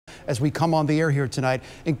as we come on the air here tonight,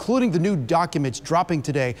 including the new documents dropping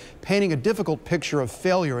today, painting a difficult picture of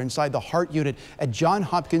failure inside the heart unit at Johns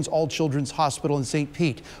Hopkins All Children's Hospital in St.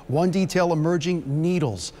 Pete. One detail emerging: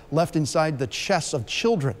 needles left inside the chests of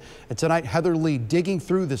children. And tonight, Heather Lee digging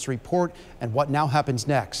through this report and what now happens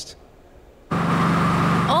next.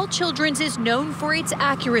 All Children's is known for its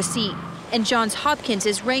accuracy, and Johns Hopkins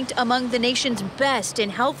is ranked among the nation's best in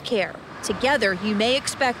healthcare. Together, you may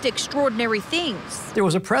expect extraordinary things. There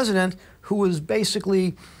was a president who was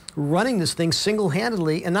basically running this thing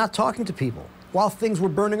single-handedly and not talking to people while things were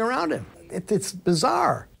burning around him. It's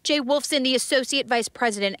bizarre. Jay Wolfson, the associate vice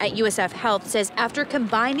president at USF Health, says after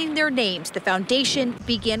combining their names, the foundation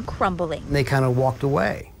began crumbling. They kind of walked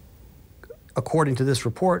away. According to this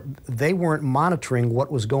report, they weren't monitoring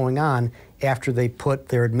what was going on after they put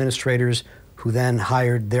their administrators, who then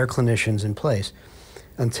hired their clinicians, in place,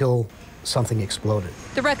 until something exploded.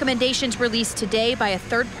 The recommendations released today by a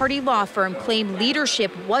third-party law firm claim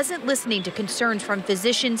leadership wasn't listening to concerns from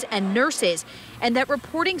physicians and nurses, and that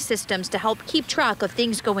reporting systems to help keep track of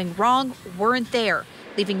things going wrong weren't there,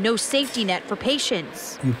 leaving no safety net for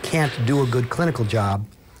patients. You can't do a good clinical job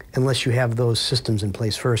unless you have those systems in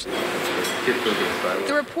place first.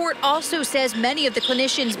 The report also says many of the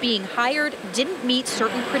clinicians being hired didn't meet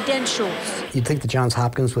certain credentials. You'd think that Johns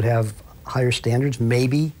Hopkins would have higher standards,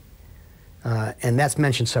 maybe, and that's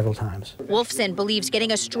mentioned several times. Wolfson believes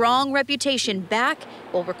getting a strong reputation back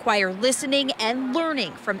will require listening and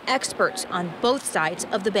learning from experts on both sides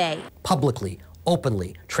of the bay. Publicly,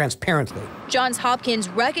 openly, transparently. Johns Hopkins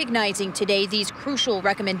recognizing today these crucial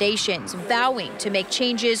recommendations, vowing to make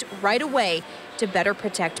changes right away to better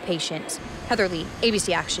protect patients. Heather Lee,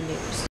 ABC Action News.